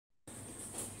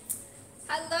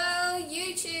Hello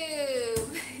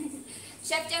YouTube!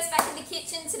 Chef Jess back in the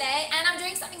kitchen today, and I'm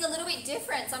doing something a little bit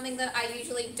different, something that I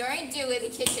usually don't do in the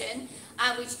kitchen,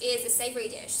 which is a savory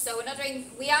dish. So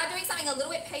we are doing something a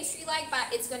little bit pastry-like, but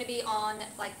it's going to be on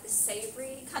like the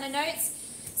savory kind of notes.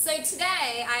 So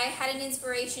today I had an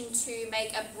inspiration to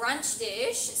make a brunch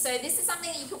dish. So this is something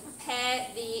that you could prepare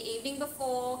the evening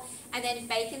before and then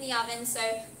bake in the oven. So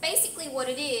basically what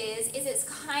it is it's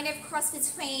kind of cross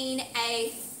between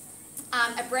a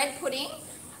bread pudding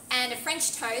and a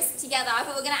French toast together, but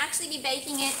we're going to actually be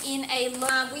baking it in a,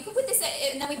 we could put this,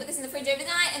 and then we put this in the fridge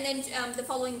overnight, and then the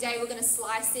following day we're going to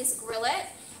slice this, grill it,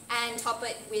 and top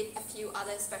it with a few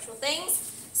other special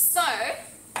things. So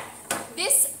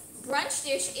this brunch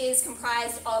dish is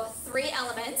comprised of 3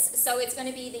 elements. So it's going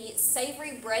to be the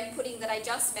savory bread pudding that I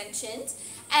just mentioned,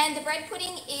 and the bread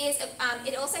pudding is,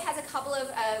 it also has a couple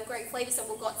of great flavors. So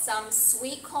we've got some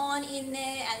sweet corn in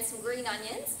there and some green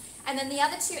onions. And then the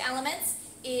other 2 elements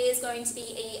is going to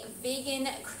be a vegan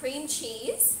cream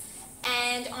cheese,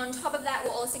 and on top of that we're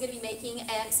also going to be making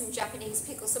some Japanese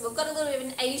pickles. So we've got a little bit of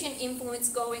an Asian influence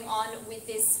going on with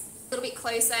this, a little bit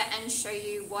closer and show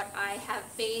you what I have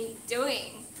been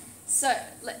doing. So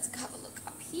let's have a look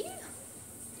up here.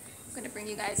 I'm going to bring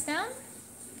you guys down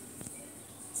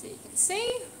so you can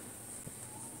see.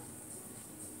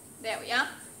 There we are.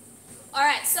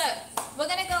 Alright, so we're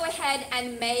going to go ahead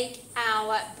and make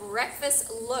our breakfast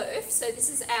loaf. So this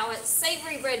is our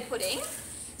savory bread pudding.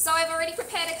 So I've already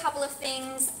prepared a couple of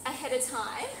things ahead of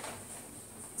time.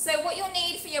 So what you'll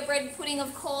need for your bread pudding,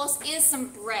 of course, is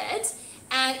some bread.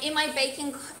 And in my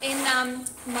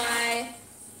my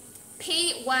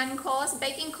P1 course,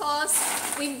 baking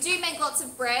course, we do make lots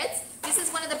of breads. This is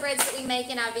one of the breads that we make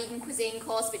in our vegan cuisine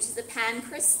course, which is the pan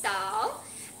cristal.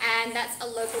 And that's a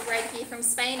local bread here from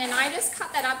Spain, and I just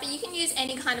cut that up, but you can use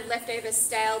any kind of leftover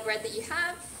stale bread that you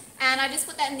have. And I just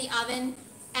put that in the oven,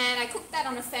 and I cooked that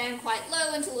on a fan quite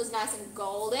low until it was nice and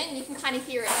golden. You can kind of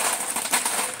hear it,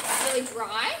 it's really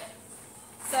dry.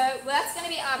 So that's going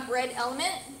to be our bread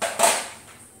element.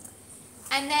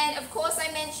 And then, of course,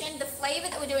 I mentioned the flavor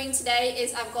that we're doing today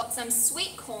is I've got some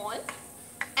sweet corn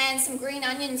and some green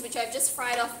onions, which I've just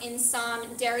fried off in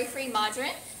some dairy-free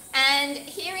margarine. And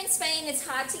here in Spain, it's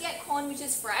hard to get corn which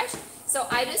is fresh, so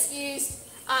I just used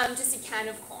just a can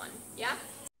of corn, yeah?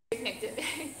 Connected.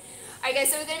 Okay,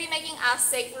 so we're going to be making our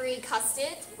savory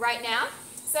custard right now.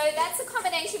 So that's a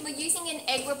combination. We're using an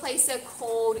egg replacer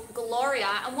called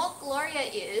GLORIA, and what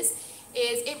GLORIA is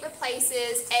it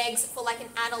replaces eggs for like an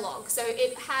analog. So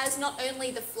it has not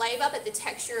only the flavor, but the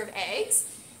texture of eggs.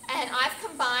 And I've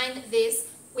combined this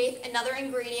with another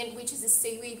ingredient, which is a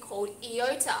seaweed called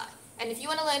iota. And if you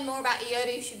want to learn more about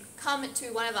iota, you should come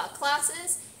to one of our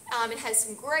classes. It has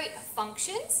some great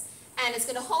functions, and it's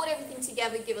going to hold everything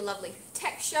together, give a lovely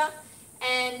texture,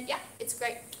 and yeah, it's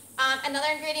great. Another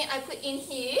ingredient I put in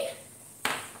here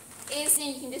is,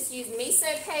 you can just use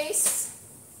miso paste,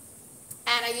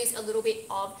 and I use a little bit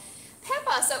of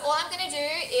pepper. So all I'm going to do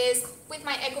is, with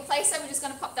my egg replacer, we're just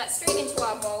going to pop that straight into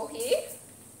our bowl here.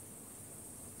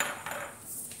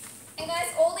 And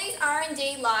guys, all these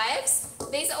R&D lives,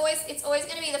 it's always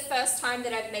going to be the first time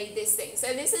that I've made this thing. So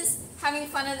this is having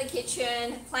fun in the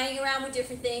kitchen, playing around with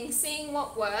different things, seeing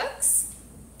what works.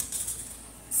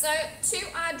 So to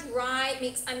our dry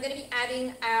mix, I'm going to be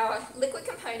adding our liquid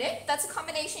component. That's a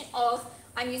combination of,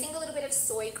 I'm using a little bit of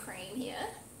soy cream here.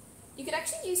 You could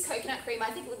actually use coconut cream. I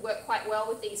think it would work quite well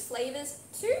with these flavors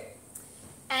too.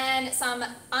 And some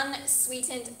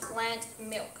unsweetened plant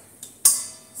milk.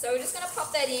 So we're just going to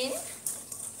pop that in.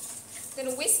 I'm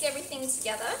going to whisk everything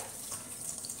together.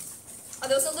 Oh,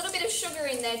 there was a little bit of sugar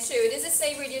in there too. It is a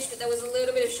savory dish, but there was a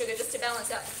little bit of sugar just to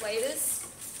balance out the flavors.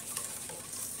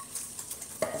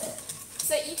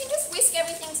 So you can just whisk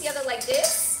everything together like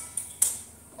this,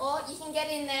 or you can get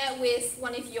in there with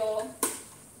one of your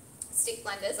stick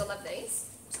blenders. I love these.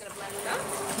 I'm just going to blend it up.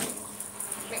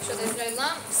 Make sure there's no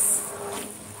lumps.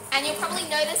 And you'll probably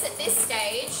notice at this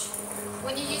stage,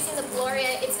 when you're using the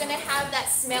GLORIA, it's going to have that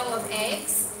smell of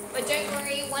eggs. But don't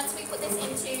worry, once we put this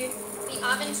into the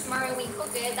oven tomorrow and we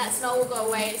cook it, that smell will go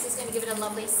away. It's just going to give it a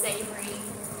lovely savory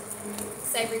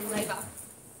flavor.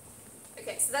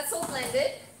 Okay, so that's all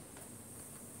blended.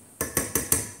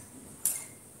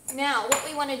 Now, what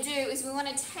we want to do is we want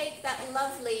to take that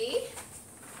lovely,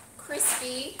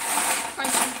 crispy,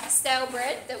 crunchy stale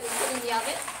bread that we put in the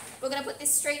oven. We're going to put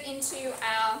this straight into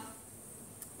our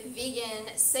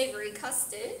vegan savory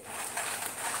custard.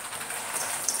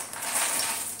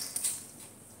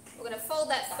 We're going to fold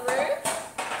that through.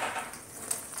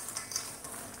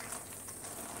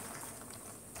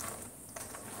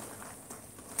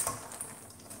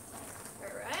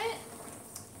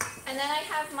 then I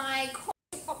have my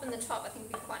coffee pop in the top. I think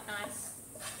would be quite nice.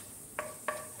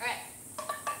 Alright,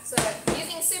 so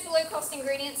using super low cost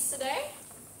ingredients today.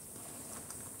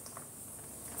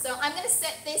 So I'm going to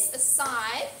set this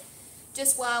aside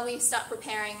just while we start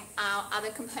preparing our other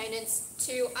components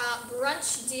to our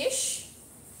brunch dish.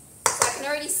 So I can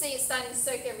already see it's starting to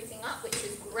soak everything up, which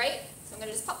is great. So I'm going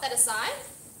to just pop that aside.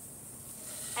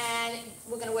 And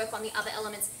we're going to work on the other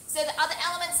elements. So the other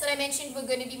elements that I mentioned, we're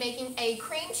going to be making a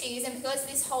cream cheese, and because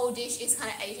this whole dish is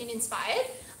kind of Asian inspired,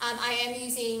 I am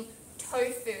using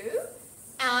tofu.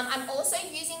 I'm also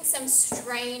using some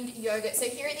strained yogurt. So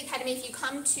here at the Academy, if you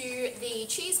come to the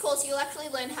cheese course, you'll actually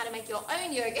learn how to make your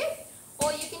own yogurt,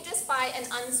 or you can just buy an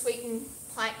unsweetened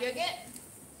plant yogurt.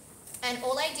 And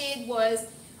all I did was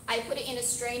I put it in a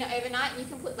strainer overnight, and you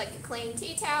can put like a clean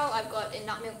tea towel. I've got a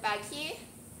nut milk bag here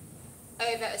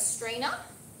over a strainer,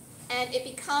 and it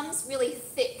becomes really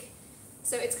thick.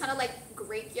 So it's kind of like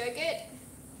Greek yogurt.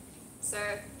 So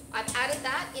I've added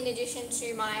that in addition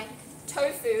to my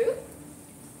tofu.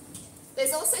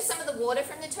 There's also some of the water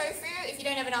from the tofu. If you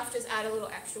don't have enough, just add a little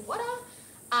extra water.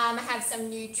 I have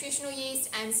some nutritional yeast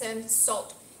and some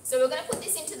salt. So we're going to put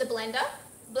this into the blender,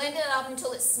 blend it up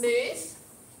until it's smooth,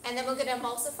 and then we're going to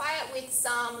emulsify it with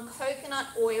some coconut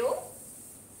oil.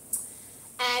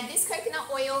 And this coconut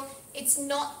oil, it's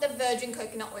not the virgin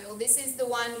coconut oil. This is the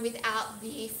one without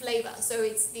the flavor. So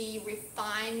it's the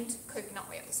refined coconut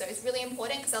oil. So it's really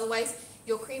important because otherwise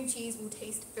your cream cheese will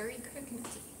taste very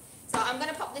coconutty. So I'm going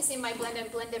to pop this in my blender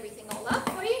and blend everything all up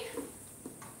for you.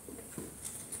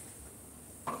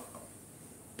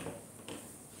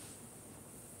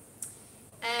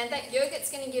 And that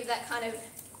yogurt's going to give that kind of,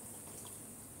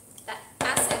 that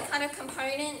acid kind of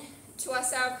component to our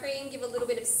sour cream, give a little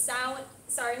bit of sour,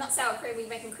 sorry, not sour cream, we're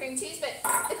making cream cheese, but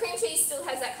the cream cheese still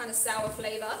has that kind of sour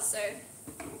flavour, so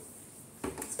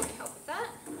it's going to help with that.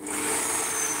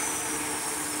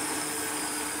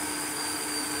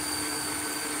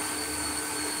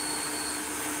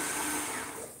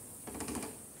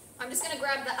 I'm just going to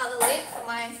grab the other lid for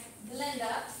my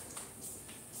blender.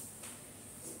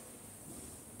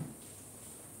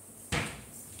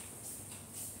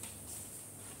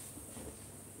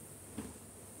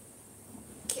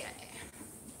 Okay,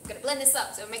 I'm going to blend this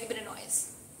up so it'll make a bit of noise.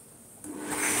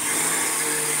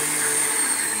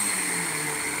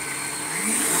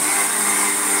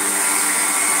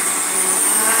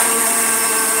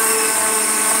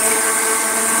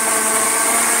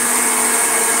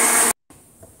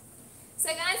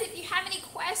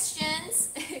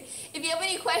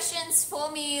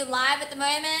 For me live at the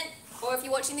moment, or if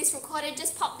you're watching this recorded,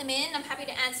 just pop them in. I'm happy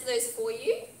to answer those for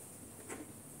you.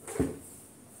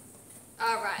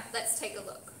 Alright, let's take a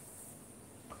look.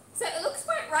 So it looks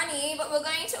quite runny, but we're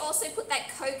going to also put that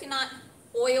coconut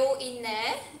oil in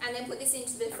there and then put this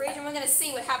into the fridge, and we're going to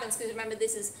see what happens because remember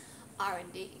this is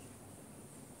R&D.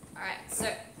 Alright, so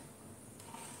I'm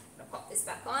going to pop this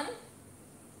back on.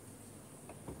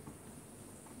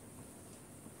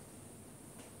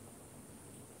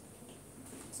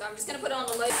 So I'm just going to put it on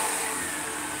the low.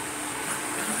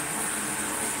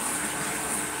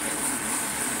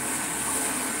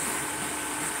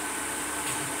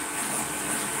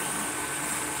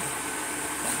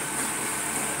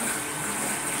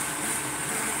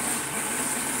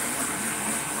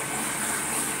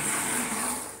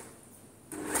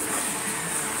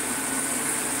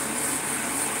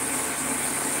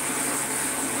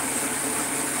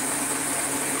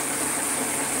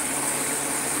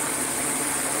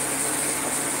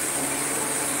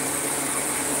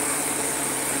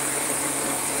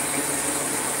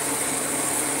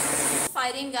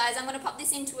 In, guys, I'm going to pop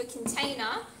this into a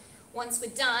container once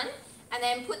we're done and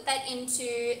then put that into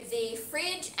the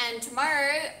fridge, and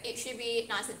tomorrow it should be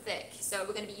nice and thick, so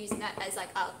we're going to be using that as like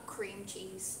our cream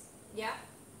cheese. Yeah,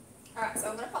 alright, so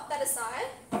I'm going to pop that aside.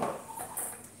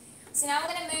 So now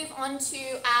we're going to move on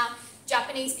to our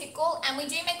Japanese pickle, and we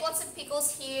do make lots of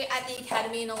pickles here at the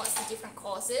Academy in lots of different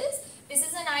courses. This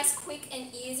is a nice quick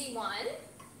and easy one.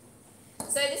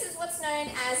 So this is what's known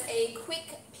as a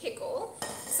quick pickle.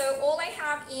 So all I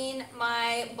have in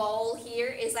my bowl here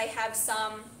is I have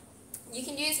some, you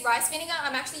can use rice vinegar,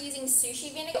 I'm actually using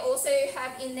sushi vinegar. I also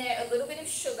have in there a little bit of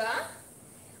sugar.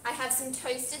 I have some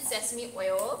toasted sesame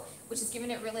oil, which has given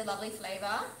it really lovely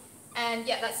flavour. And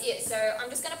yeah, that's it. So I'm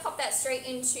just going to pop that straight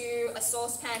into a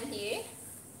saucepan here.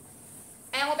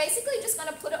 And we're basically just going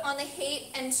to put it on the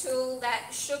heat until that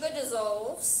sugar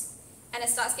dissolves and it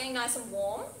starts getting nice and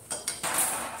warm.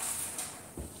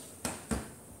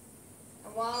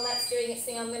 And while that's doing its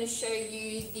thing, I'm going to show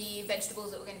you the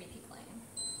vegetables that we're going to be pickling.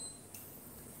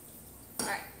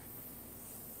 Alright.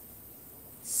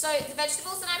 So the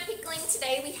vegetables that I'm pickling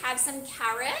today, we have some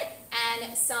carrot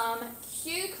and some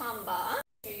cucumber.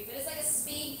 It's like a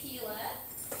speed peeler.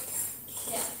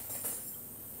 Yeah.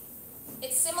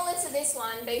 It's similar to this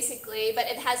one basically, but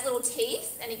it has little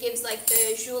teeth and it gives like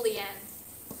the julienne.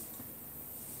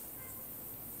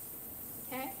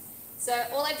 Okay. So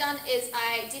all I've done is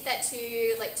I did that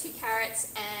to like 2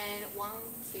 carrots and 1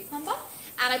 cucumber,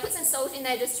 and I put some salt in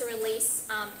there just to release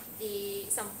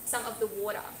some of the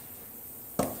water.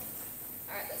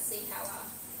 All right, let's see how our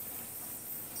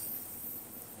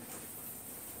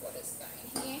water's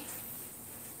going here.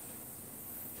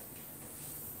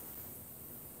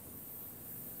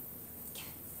 Okay.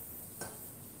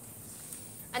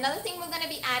 Another thing we're going to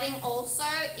be adding also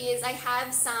is I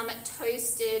have some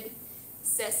toasted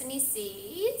sesame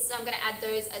seeds. So I'm going to add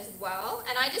those as well.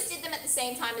 And I just did them at the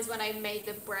same time as when I made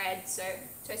the bread, so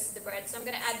toasted the bread. So I'm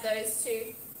going to add those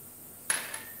too.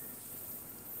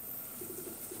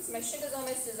 So my sugar's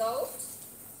almost dissolved.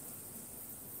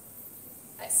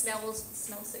 It smells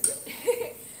so good.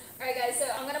 Alright guys, so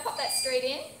I'm going to pop that straight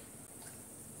in.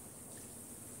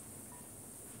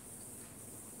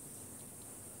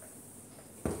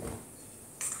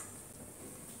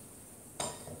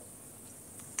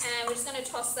 And we're just going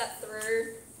to toss that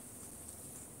through.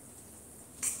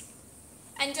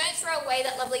 And don't throw away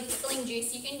that lovely pickling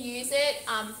juice. You can use it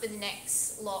for the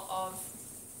next lot of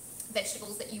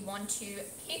vegetables that you want to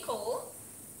pickle.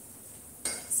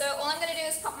 So all I'm going to do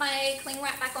is pop my cling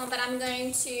wrap back on, but I'm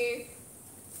going to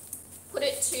put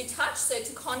it to touch, so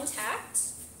to contact.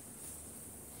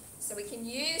 So we can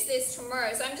use this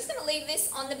tomorrow. So I'm just going to leave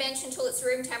this on the bench until it's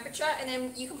room temperature, and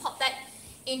then you can pop that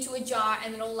into a jar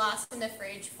and it'll last in the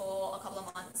fridge for a couple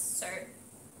of months. So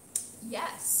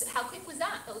yes, how quick was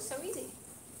that? That was so easy.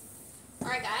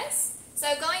 Alright guys,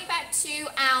 so going back to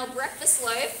our breakfast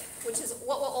loaf, which is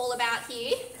what we're all about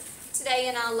here today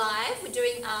in our live. We're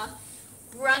doing a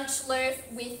brunch loaf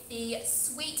with the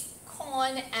sweet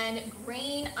corn and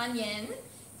green onion.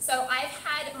 So I've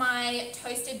had my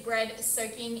toasted bread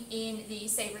soaking in the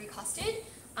savory custard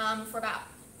for about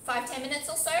 5-10 minutes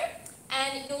or so,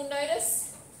 and you'll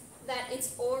notice that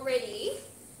it's already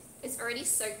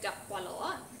soaked up quite a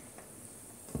lot.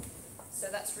 So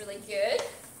that's really good.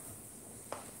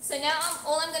 So now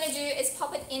all I'm going to do is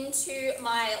pop it into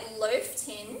my loaf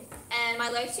tin, and my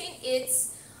loaf tin,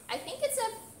 I think it's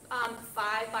a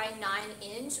 5 by 9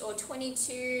 inch or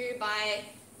 22 by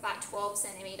about 12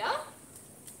 centimeter.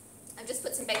 I've just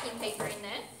put some baking paper in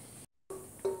there.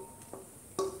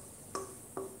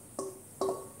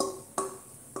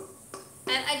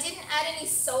 And I didn't add any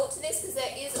salt to this because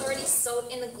there is already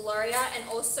salt in the GLORIA, and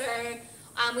also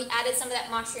we added some of that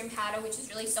mushroom powder, which is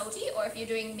really salty, or if you're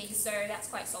doing miso, that's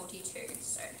quite salty too.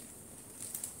 So,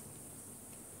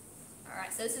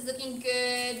 alright, so this is looking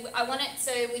good. I want it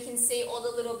so we can see all the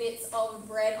little bits of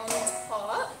bread on the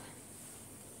top.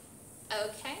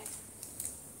 Okay.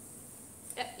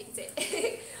 Yep, you can see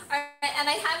it. Alright, and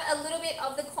I have a little bit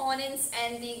of the cornings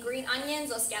and the green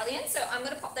onions or scallions, so I'm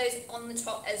going to pop those on the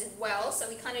top as well, so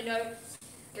we kind of know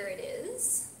where it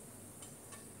is.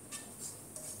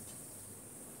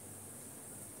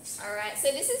 Alright,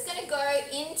 so this is going to go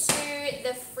into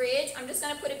the fridge. I'm just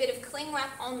going to put a bit of cling wrap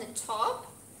on the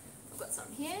top. I've got some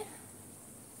here.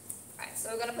 Alright, so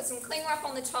we're going to put some cling wrap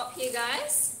on the top here,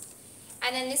 guys.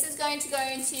 And then this is going to go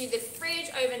into the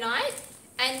fridge overnight.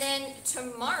 And then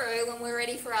tomorrow, when we're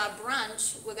ready for our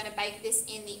brunch, we're going to bake this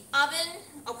in the oven.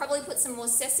 I'll probably put some more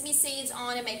sesame seeds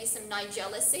on and maybe some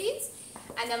nigella seeds.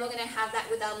 And then we're going to have that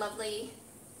with our lovely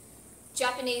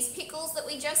Japanese pickles that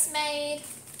we just made.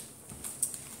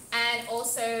 And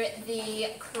also the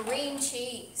cream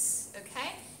cheese,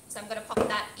 okay? So I'm going to pop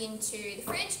that into the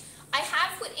fridge. I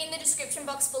have put in the description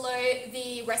box below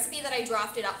the recipe that I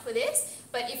drafted up for this,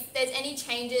 but if there's any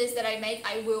changes that I make,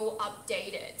 I will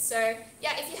update it. So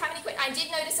yeah, if you have any questions, I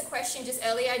did notice a question just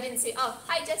earlier. I didn't see, oh,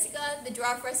 hi Jessica, the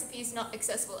draft recipe is not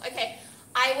accessible. Okay,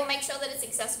 I will make sure that it's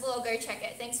accessible. I'll go check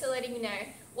it. Thanks for letting me know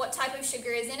what type of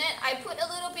sugar is in it. I put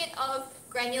a little bit of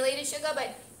granulated sugar,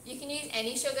 but you can use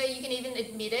any sugar. You can even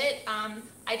admit it.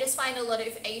 I just find a lot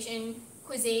of Asian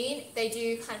cuisine, they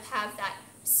do kind of have that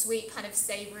sweet kind of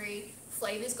savory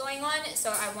flavors going on, so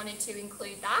I wanted to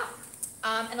include that.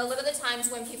 And a lot of the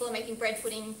times when people are making bread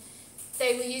pudding,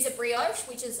 they will use a brioche,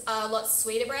 which is a lot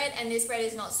sweeter bread, and this bread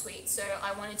is not sweet, so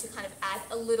I wanted to kind of add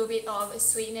a little bit of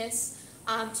sweetness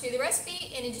to the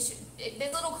recipe. In addition,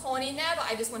 there's a little corn in there, but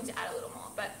I just wanted to add a little more,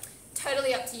 but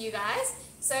totally up to you guys.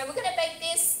 So we're going to bake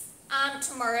this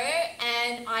tomorrow,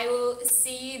 and I will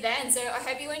see you then. So I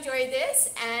hope you enjoyed this,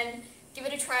 and give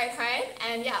it a try at home,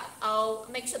 and yeah, I'll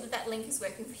make sure that that link is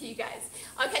working for you guys.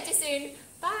 I'll catch you soon.